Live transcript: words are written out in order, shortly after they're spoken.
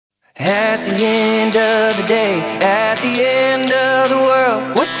At the end of the day, at the end of the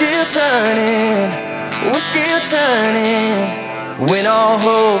world, we're still turning, we're still turning. When all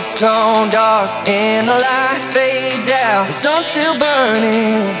hope's gone dark and the light fades out, the sun's still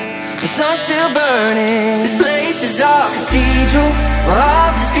burning, the sun's still burning. This place is our cathedral, we're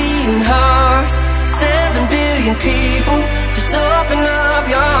all just beating hearts. 7 billion people, just open up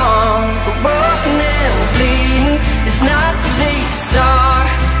your arms. We're broken and we're bleeding, it's not too late to start.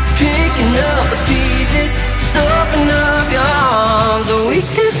 Picking up the pieces, just open up your arms, or we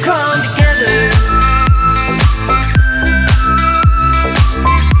could come together.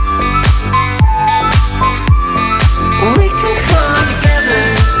 We could come together.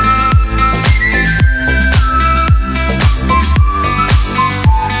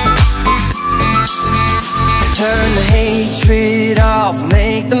 Turn the hatred off,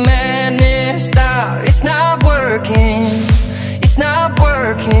 make the madness stop. It's not working, it's not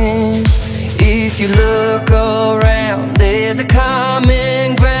working. If you look around, there's a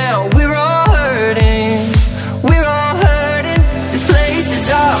common ground. We're all hurting, we're all hurting. This place is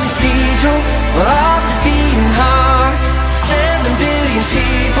our cathedral, we're all just beating hearts. 7 billion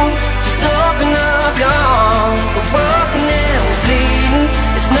people, just open up your arms. We're broken and we're bleeding,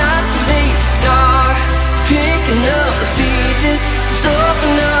 it's not too late to start. Picking up the pieces, just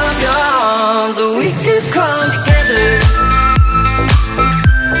open up your arms, or we could come together.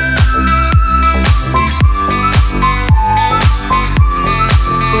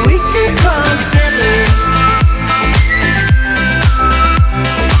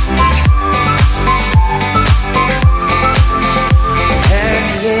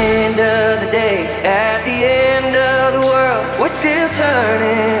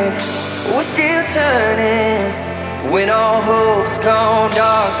 When all hope's gone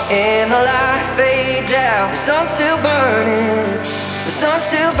dark and the light fades out, the sun's still burning, the sun's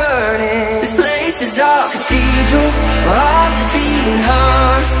still burning. This place is our cathedral, we're all just beating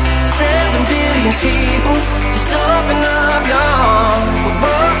hearts. 7 billion people, just open up your arms. We're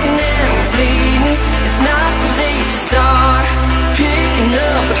broken and we're bleeding, it's not too late to start. Picking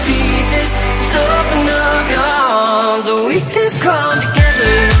up the pieces, just open up your arms, or we could come together.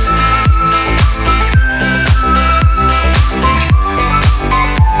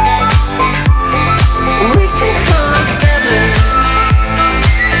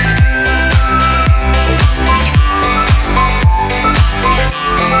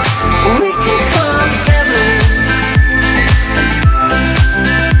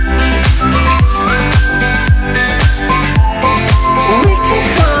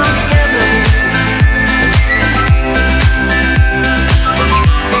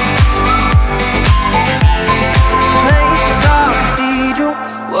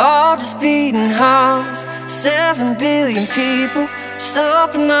 People, just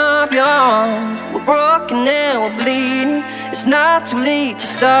open up your arms. We're broken and we're bleeding, it's not too late to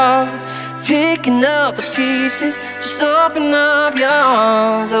start. Picking up the pieces, just open up your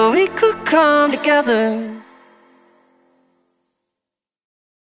arms, or we could come together.